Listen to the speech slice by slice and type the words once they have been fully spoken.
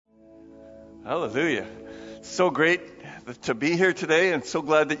Hallelujah. So great to be here today, and so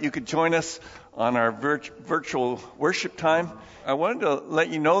glad that you could join us on our virtual worship time. I wanted to let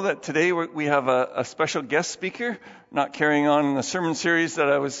you know that today we have a special guest speaker, not carrying on the sermon series that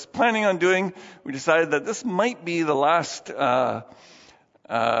I was planning on doing. We decided that this might be the last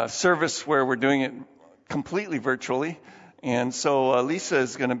service where we're doing it completely virtually. And so Lisa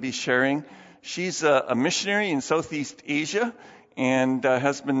is going to be sharing. She's a missionary in Southeast Asia and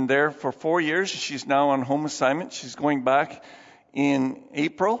has been there for 4 years. She's now on home assignment. She's going back in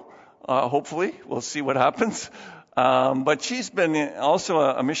April, hopefully. We'll see what happens. But she's been also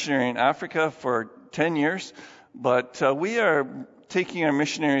a missionary in Africa for 10 years. But we are taking our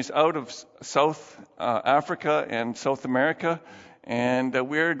missionaries out of South Africa and South America, and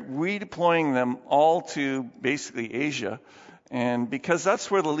we're redeploying them all to basically Asia. And because that's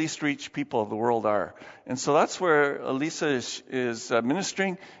where the least reached people of the world are. And so that's where Elisa is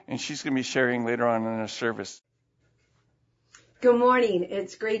ministering, and she's going to be sharing later on in our service. Good morning.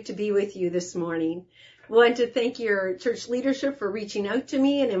 It's great to be with you this morning. I want to thank your church leadership for reaching out to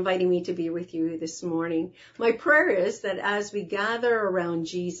me and inviting me to be with you this morning. My prayer is that as we gather around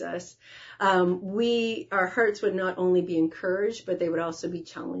Jesus, our hearts would not only be encouraged, but they would also be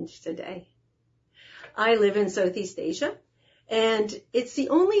challenged today. I live in Southeast Asia. And it's the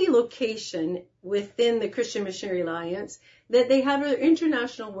only location within the Christian Missionary Alliance that they have their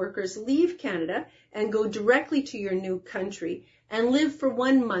international workers leave Canada and go directly to your new country and live for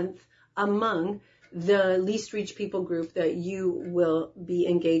 1 month among the least reached people group that you will be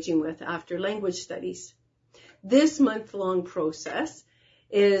engaging with after language studies. This month-long process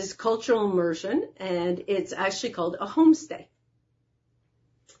is cultural immersion, and it's actually called a homestay.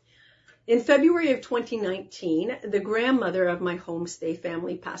 In February of 2019, the grandmother of my homestay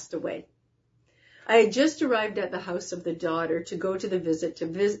family passed away. I had just arrived at the house of the daughter to go to visit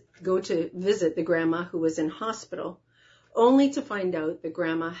the grandma who was in hospital, only to find out the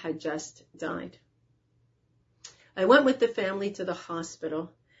grandma had just died. I went with the family to the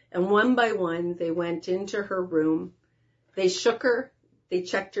hospital, and one by one they went into her room. They shook her, they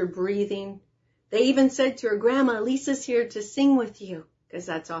checked her breathing. They even said to her, "Grandma, Lisa's here to sing with you," because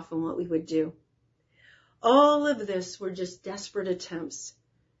that's often what we would do. All of this were just desperate attempts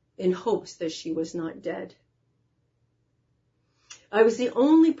in hopes that she was not dead. I was the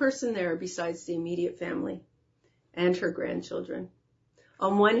only person there besides the immediate family and her grandchildren.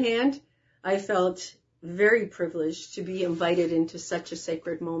 On one hand, I felt very privileged to be invited into such a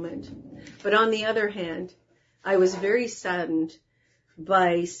sacred moment. But on the other hand, I was very saddened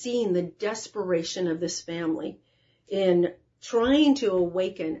by seeing the desperation of this family in trying to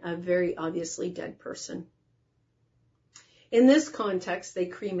awaken a very obviously dead person. In this context, they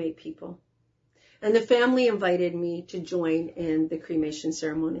cremate people, and the family invited me to join in the cremation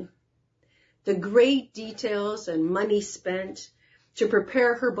ceremony. The great details and money spent to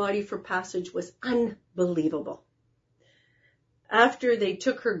prepare her body for passage was unbelievable. After they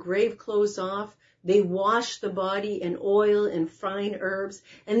took her grave clothes off, they washed the body in oil and fine herbs,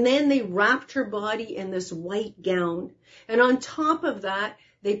 and then they wrapped her body in this white gown. And on top of that,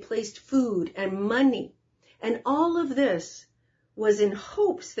 they placed food and money. And all of this was in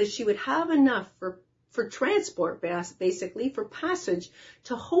hopes that she would have enough for transport, basically, for passage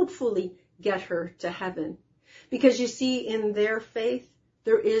to hopefully get her to heaven. Because you see, in their faith,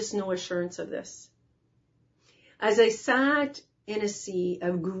 there is no assurance of this. As I sat in a sea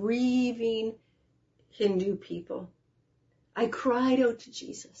of grieving Hindu people, I cried out to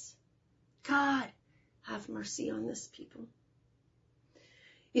Jesus, "God, have mercy on this people."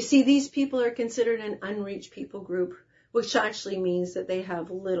 You see, these people are considered an unreached people group, which actually means that they have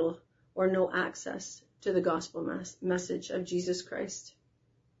little or no access to the gospel message of Jesus Christ.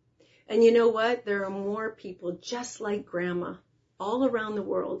 And you know what? There are more people just like Grandma all around the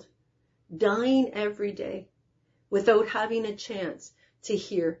world, dying every day without having a chance to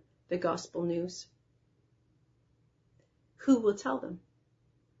hear the gospel news. Who will tell them?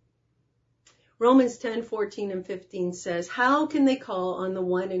 Romans 10:14 and 15 says, "How can they call on the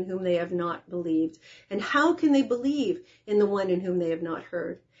one in whom they have not believed? And how can they believe in the one in whom they have not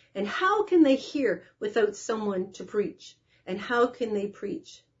heard? And how can they hear without someone to preach? And how can they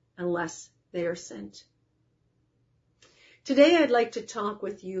preach unless they are sent?" Today I'd like to talk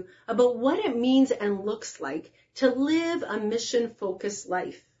with you about what it means and looks like to live a mission-focused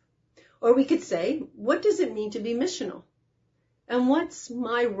life. Or we could say, what does it mean to be missional? And what's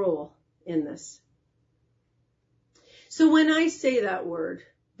my role in this? So when I say that word,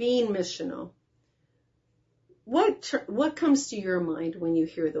 being missional, what comes to your mind when you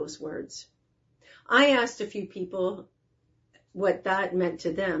hear those words? I asked a few people what that meant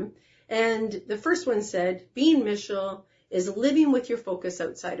to them, And the first one said, being missional is living with your focus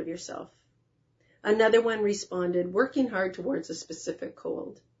outside of yourself. Another one responded, working hard towards a specific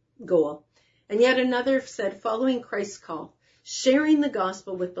goal. And yet another said, following Christ's call, sharing the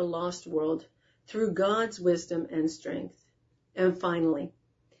gospel with the lost world through God's wisdom and strength. And finally,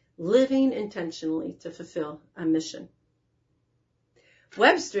 living intentionally to fulfill a mission.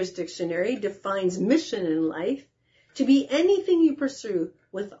 Webster's dictionary defines mission in life to be anything you pursue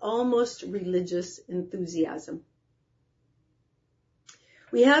with almost religious enthusiasm.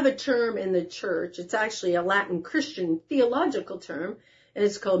 We have a term in the church, it's actually a Latin Christian theological term, and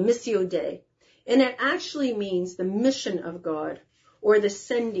it's called Missio Dei. And it actually means the mission of God or the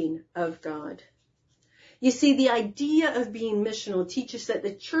sending of God. You see, the idea of being missional teaches that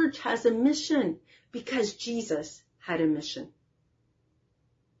the church has a mission because Jesus had a mission.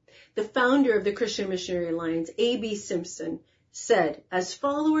 The founder of the Christian Missionary Alliance, A.B. Simpson, said, as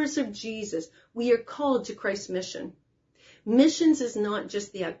followers of Jesus, we are called to Christ's mission. Missions is not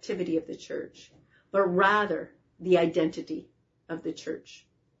just the activity of the church, but rather the identity of the church.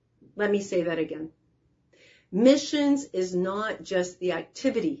 Let me say that again. Missions is not just the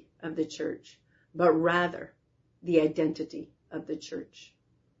activity of the church, but rather the identity of the church.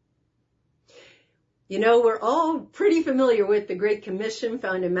 You know, we're all pretty familiar with the Great Commission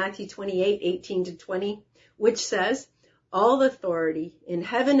found in Matthew 28:18-20, which says, all authority in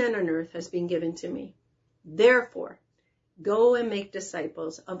heaven and on earth has been given to me. Therefore, go and make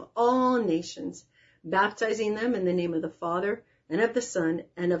disciples of all nations, baptizing them in the name of the Father and of the Son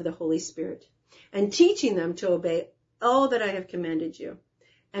and of the Holy Spirit, and teaching them to obey all that I have commanded you.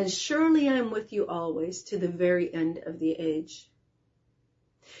 And surely I am with you always to the very end of the age.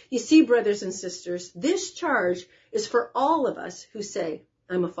 You see, brothers and sisters, this charge is for all of us who say,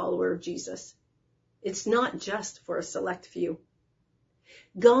 I'm a follower of Jesus. It's not just for a select few.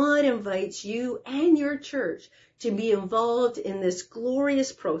 God invites you and your church to be involved in this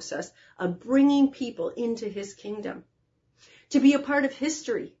glorious process of bringing people into his kingdom, to be a part of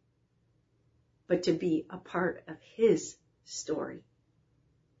history, but to be a part of his story.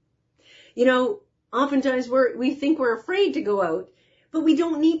 You know, oftentimes we think we're afraid to go out, but we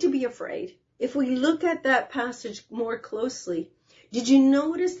don't need to be afraid. If we look at that passage more closely, did you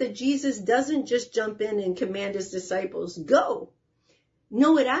notice that Jesus doesn't just jump in and command his disciples, go?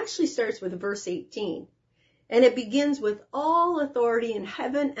 No, it actually starts with verse 18. And it begins with, all authority in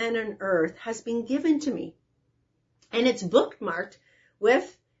heaven and on earth has been given to me. And it's bookmarked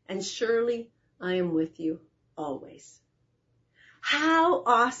with, and surely I am with you always. How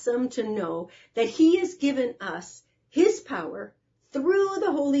awesome to know that he has given us his power through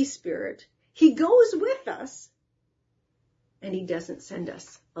the Holy Spirit. He goes with us, and he doesn't send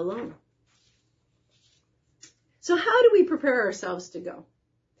us alone. So how do we prepare ourselves to go?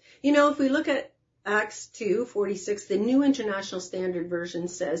 You know, if we look at Acts 2:46, the New International Standard Version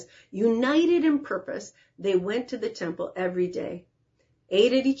says, united in purpose, they went to the temple every day,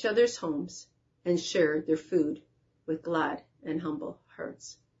 ate at each other's homes, and shared their food with glad and humble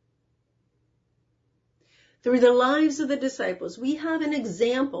hearts. Through the lives of the disciples, we have an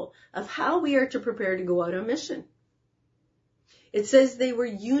example of how we are to prepare to go out on mission. It says they were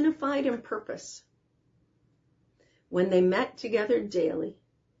unified in purpose when they met together daily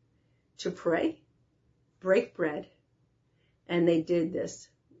to pray, break bread, and they did this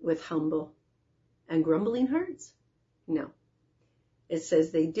with humble and grumbling hearts? No. It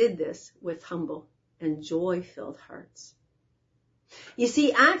says they did this with humble and joy-filled hearts. You see,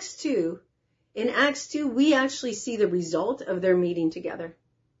 in Acts 2, we actually see the result of their meeting together.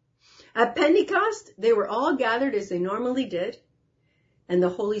 At Pentecost, they were all gathered as they normally did, and the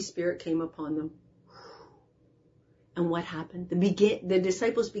Holy Spirit came upon them. And what happened? The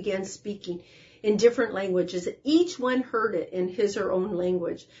disciples began speaking in different languages. Each one heard it in his or her own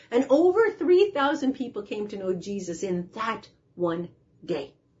language. And over 3,000 people came to know Jesus in that one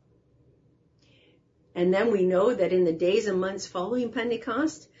day. And then we know that in the days and months following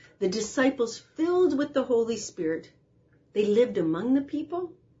Pentecost, the disciples, filled with the Holy Spirit, they lived among the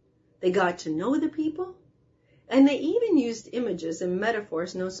people, they got to know the people, and they even used images and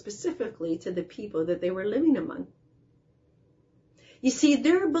metaphors known specifically to the people that they were living among. You see,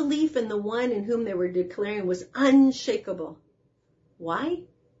 their belief in the one in whom they were declaring was unshakable. Why?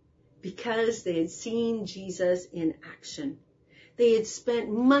 Because they had seen Jesus in action. They had spent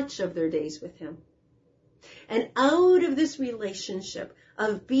much of their days with him. And out of this relationship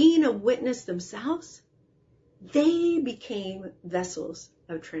of being a witness themselves, they became vessels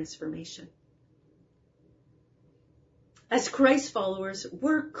of transformation. As Christ followers,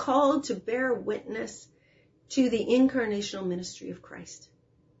 we're called to bear witness to the incarnational ministry of Christ.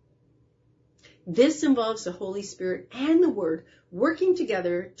 This involves the Holy Spirit and the Word working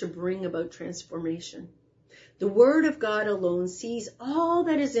together to bring about transformation. The Word of God alone sees all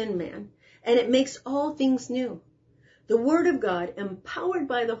that is in man, and it makes all things new. The Word of God, empowered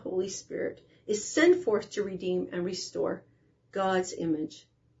by the Holy Spirit, is sent forth to redeem and restore God's image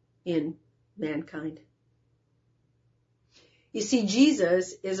in mankind. You see,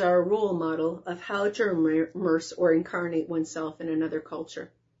 Jesus is our role model of how to immerse or incarnate oneself in another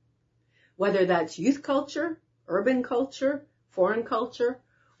culture. Whether that's youth culture, urban culture, foreign culture,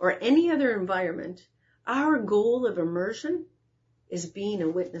 or any other environment, our goal of immersion is being a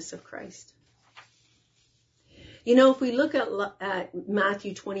witness of Christ. You know, if we look at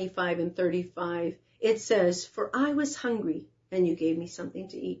Matthew 25 and 35, it says, "For I was hungry, and you gave me something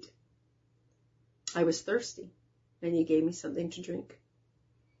to eat. I was thirsty, and you gave me something to drink.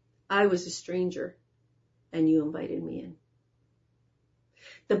 I was a stranger, and you invited me in."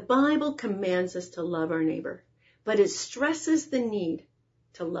 The Bible commands us to love our neighbor, but it stresses the need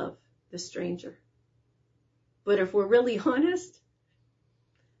to love the stranger. But if we're really honest,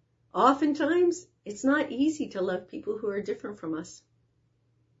 oftentimes it's not easy to love people who are different from us.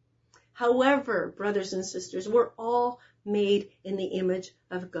 However, brothers and sisters, we're all made in the image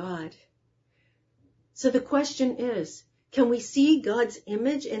of God. So the question is, can we see God's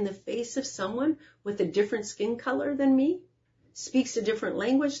image in the face of someone with a different skin color than me, speaks a different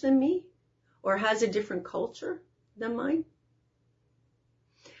language than me, or has a different culture than mine?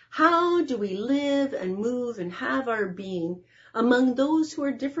 How do we live and move and have our being among those who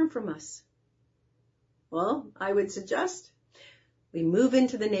are different from us? Well, I would suggest we move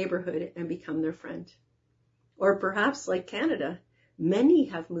into the neighborhood and become their friend. Or perhaps like Canada, many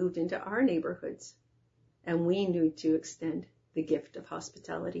have moved into our neighborhoods, and we need to extend the gift of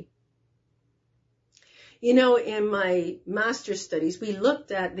hospitality. You know, in my master's studies, we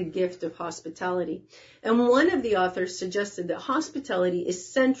looked at the gift of hospitality, and one of the authors suggested that hospitality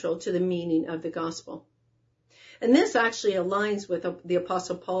is central to the meaning of the gospel. And this actually aligns with the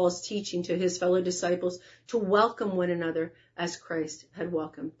Apostle Paul's teaching to his fellow disciples to welcome one another as Christ had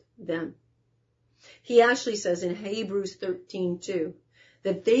welcomed them. He actually says in Hebrews 13:2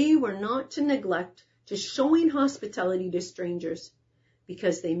 that they were not to neglect to showing hospitality to strangers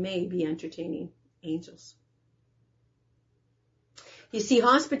because they may be entertaining angels. You see,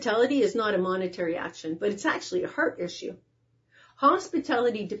 hospitality is not a monetary action, but it's actually a heart issue.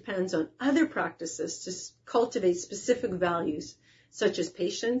 Hospitality depends on other practices to cultivate specific values, such as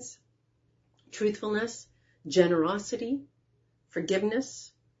patience, truthfulness, generosity,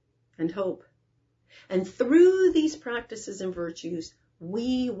 forgiveness, and hope. And through these practices and virtues,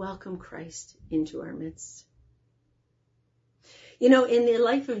 we welcome Christ into our midst. You know, in the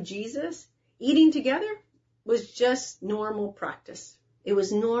life of Jesus, eating together was just normal practice. It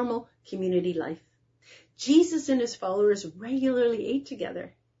was normal community life. Jesus and his followers regularly ate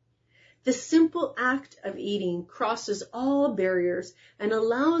together. The simple act of eating crosses all barriers and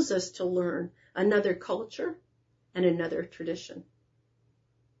allows us to learn another culture and another tradition.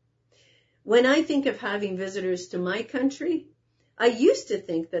 When I think of having visitors to my country, I used to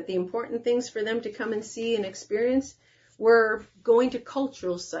think that the important things for them to come and see and experience were going to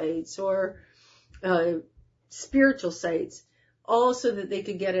cultural sites or spiritual sites, all so that they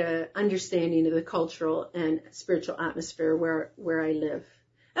could get an understanding of the cultural and spiritual atmosphere where I live.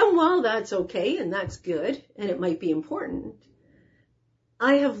 And while that's okay and that's good and it might be important,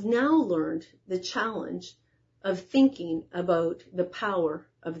 I have now learned the challenge of thinking about the power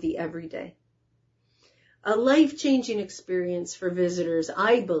of the everyday. A life-changing experience for visitors,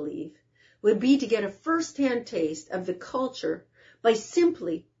 I believe, would be to get a first-hand taste of the culture by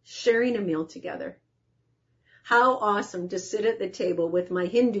simply sharing a meal together. How awesome to sit at the table with my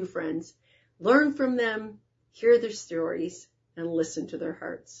Hindu friends, learn from them, hear their stories, and listen to their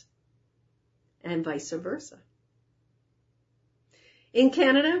hearts. And vice versa. In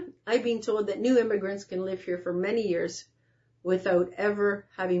Canada, I've been told that new immigrants can live here for many years without ever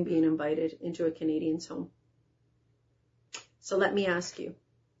having been invited into a Canadian's home. So let me ask you,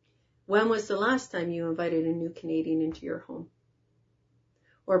 when was the last time you invited a new Canadian into your home?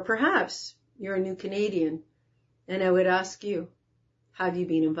 Or perhaps you're a new Canadian, and I would ask you, have you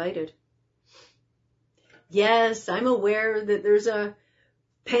been invited? Yes, I'm aware that there's a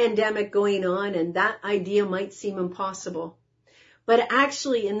pandemic going on and that idea might seem impossible. But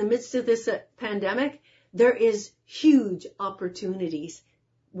actually, in the midst of this pandemic, there is huge opportunities.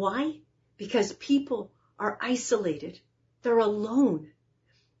 Why? Because people are isolated. They're alone.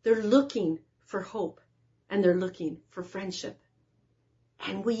 They're looking for hope and they're looking for friendship.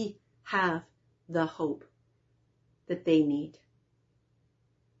 And we have the hope that they need.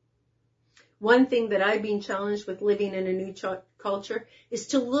 One thing that I've been challenged with living in a new culture is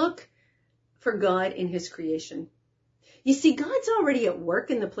to look for God in his creation. You see, God's already at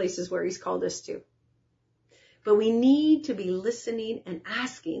work in the places where he's called us to. But we need to be listening and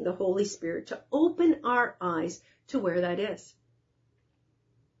asking the Holy Spirit to open our eyes to where that is.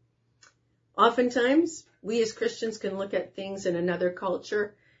 Oftentimes, we as Christians can look at things in another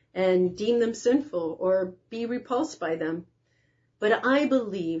culture and deem them sinful or be repulsed by them. But I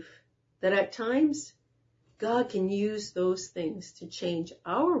believe that at times, God can use those things to change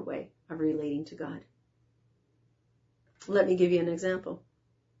our way of relating to God. Let me give you an example.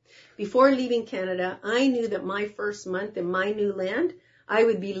 Before leaving Canada, I knew that my first month in my new land, I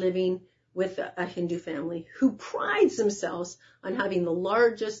would be living with a Hindu family who prides themselves on having the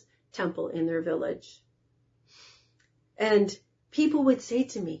largest temple in their village. And people would say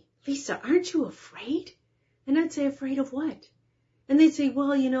to me, Lisa, aren't you afraid? And I'd say, afraid of what? And they'd say,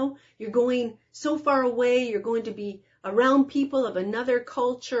 well, you're going so far away, you're going to be around people of another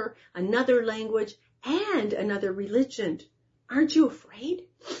culture, another language, and another religion. Aren't you afraid?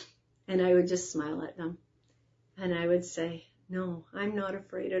 And I would just smile at them. And I would say, no, I'm not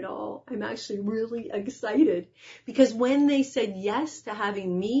afraid at all. I'm actually really excited. Because when they said yes to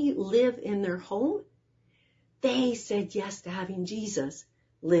having me live in their home, they said yes to having Jesus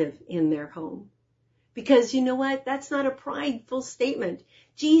live in their home. Because you know what? That's not a prideful statement.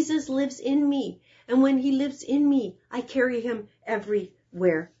 Jesus lives in me. And when he lives in me, I carry him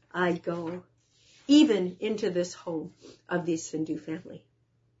everywhere I go. Even into this home of this Hindu family.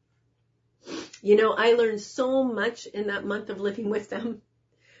 I learned so much in that month of living with them.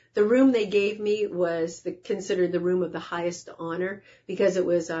 The room they gave me was considered the room of the highest honor because it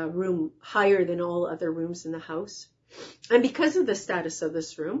was a room higher than all other rooms in the house. And because of the status of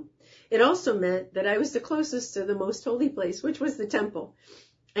this room, it also meant that I was the closest to the most holy place, which was the temple.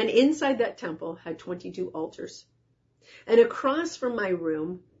 And inside that temple had 22 altars. And across from my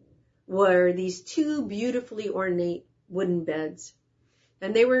room were these two beautifully ornate wooden beds.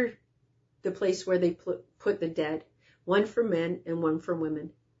 And they were the place where they put the dead, one for men and one for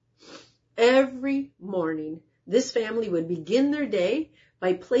women. Every morning, this family would begin their day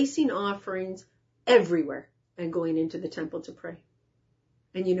by placing offerings everywhere and going into the temple to pray.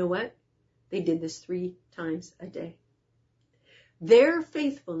 And you know what? They did this 3 times a day. Their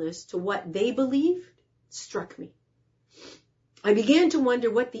faithfulness to what they believed struck me. I began to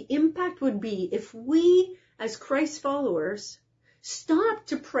wonder what the impact would be if we, as Christ followers, stopped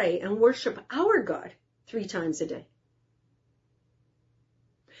to pray and worship our God 3 times a day.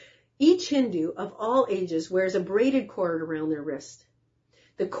 Each Hindu of all ages wears a braided cord around their wrist.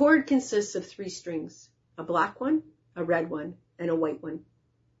 The cord consists of 3 strings, a black one, a red one, and a white one.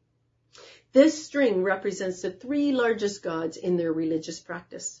 This string represents the 3 largest gods in their religious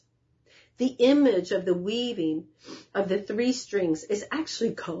practice. The image of the weaving of the 3 strings is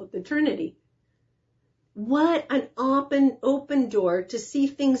actually called the Trinity. What an open door to see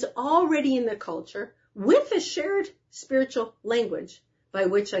things already in the culture with a shared spiritual language by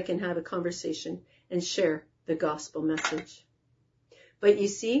which I can have a conversation and share the gospel message. But you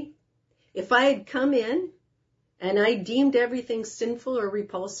see, if I had come in and I deemed everything sinful or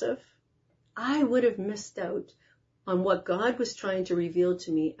repulsive, I would have missed out on what God was trying to reveal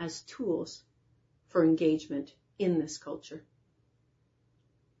to me as tools for engagement in this culture.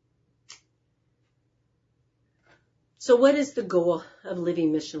 So what is the goal of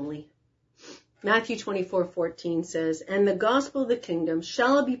living missionally? Matthew 24:14 says, "And the gospel of the kingdom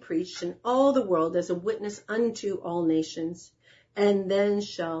shall be preached in all the world as a witness unto all nations, and then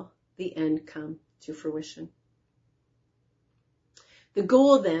shall the end come to fruition." The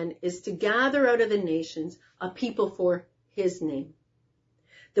goal then is to gather out of the nations a people for his name.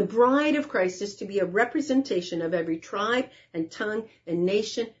 The bride of Christ is to be a representation of every tribe and tongue and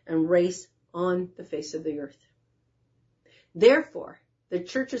nation and race on the face of the earth. Therefore, the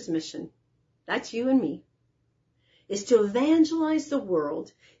church's mission, that's you and me, is to evangelize the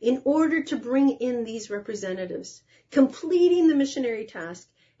world in order to bring in these representatives, completing the missionary task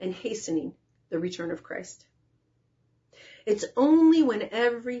and hastening the return of Christ. It's only when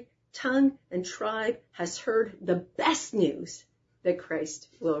every tongue and tribe has heard the best news that Christ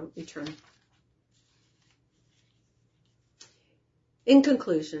will return. In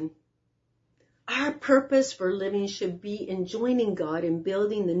conclusion, our purpose for living should be in joining God in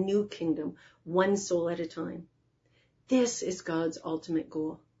building the new kingdom, one soul at a time. This is God's ultimate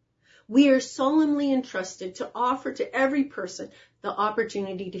goal. We are solemnly entrusted to offer to every person the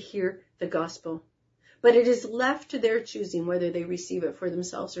opportunity to hear the gospel, but it is left to their choosing whether they receive it for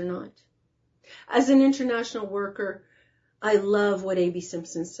themselves or not. As an international worker, I love what A.B.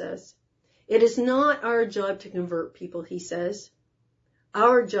 Simpson says. It is not our job to convert people, he says.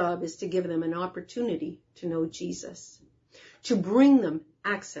 Our job is to give them an opportunity to know Jesus, to bring them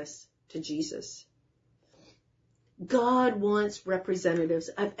access to Jesus. God wants representatives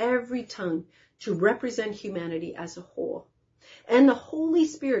of every tongue to represent humanity as a whole. And the Holy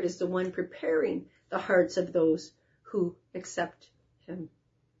Spirit is the one preparing the hearts of those who accept him.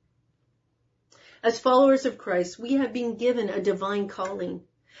 As followers of Christ, we have been given a divine calling.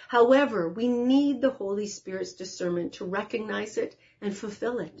 However, we need the Holy Spirit's discernment to recognize it and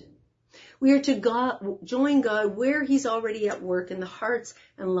fulfill it. We are to join God where he's already at work in the hearts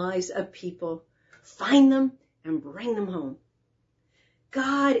and lives of people. Find them and bring them home.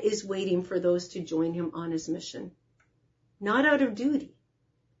 God is waiting for those to join him on his mission. Not out of duty,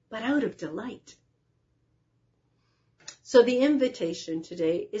 but out of delight. So the invitation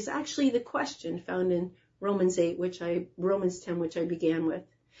today is actually the question found in Romans 10, which I began with.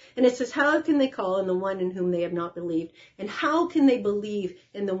 And it says, how can they call on the one in whom they have not believed? And how can they believe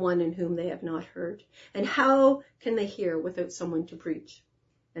in the one in whom they have not heard? And how can they hear without someone to preach?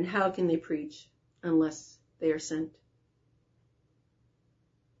 And how can they preach unless they are sent?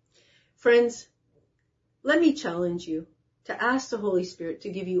 Friends, let me challenge you to ask the Holy Spirit to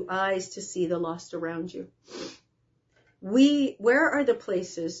give you eyes to see the lost around you. Where are the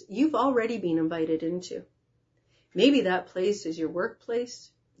places you've already been invited into? Maybe that place is your workplace,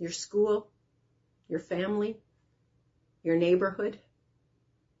 your school, your family, your neighborhood.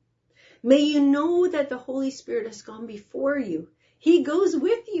 May you know that the Holy Spirit has gone before you. He goes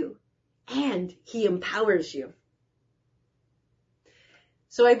with you and he empowers you.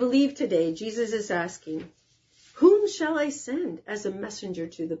 So I believe today Jesus is asking, whom shall I send as a messenger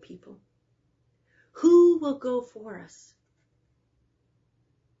to the people? Who will go for us?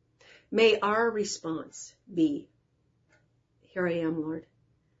 May our response be, here I am, Lord,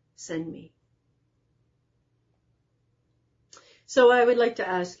 send me. So I would like to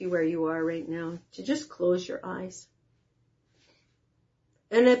ask you where you are right now to just close your eyes.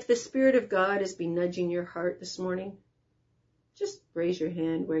 And if the Spirit of God has been nudging your heart this morning, just raise your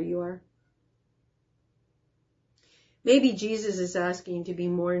hand where you are. Maybe Jesus is asking you to be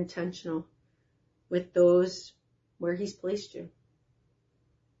more intentional with those where he's placed you.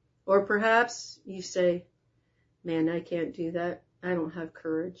 Or perhaps you say, man, I can't do that. I don't have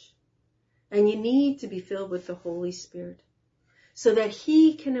courage. And you need to be filled with the Holy Spirit so that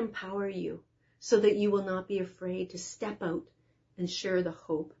he can empower you, so that you will not be afraid to step out and share the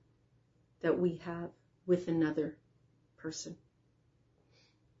hope that we have with another person.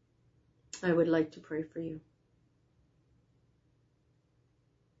 I would like to pray for you.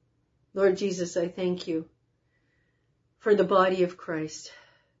 Lord Jesus, I thank you for the body of Christ,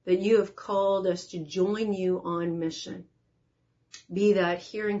 that you have called us to join you on mission. Be that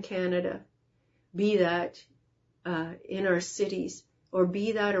here in Canada, be that in our cities, or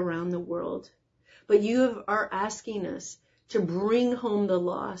be that around the world. But you are asking us to bring home the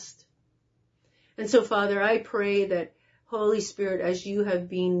lost. And so, Father, I pray that, Holy Spirit, as you have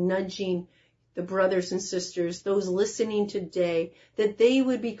been nudging the brothers and sisters, those listening today, that they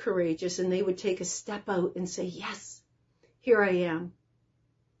would be courageous and they would take a step out and say, yes, here I am.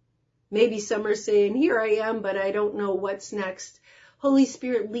 Maybe some are saying, here I am, but I don't know what's next. Holy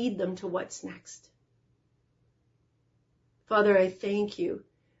Spirit, lead them to what's next. Father, I thank you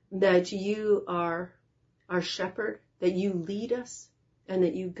that you are our shepherd, that you lead us and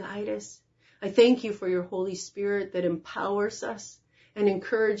that you guide us. I thank you for your Holy Spirit that empowers us and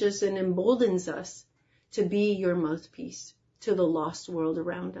encourages and emboldens us to be your mouthpiece to the lost world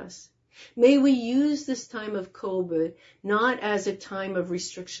around us. May we use this time of COVID not as a time of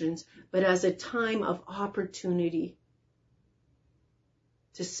restrictions, but as a time of opportunity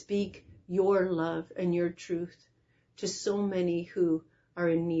to speak your love and your truth to so many who are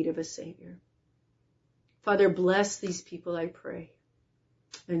in need of a Savior. Father, bless these people, I pray.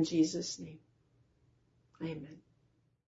 In Jesus' name, amen.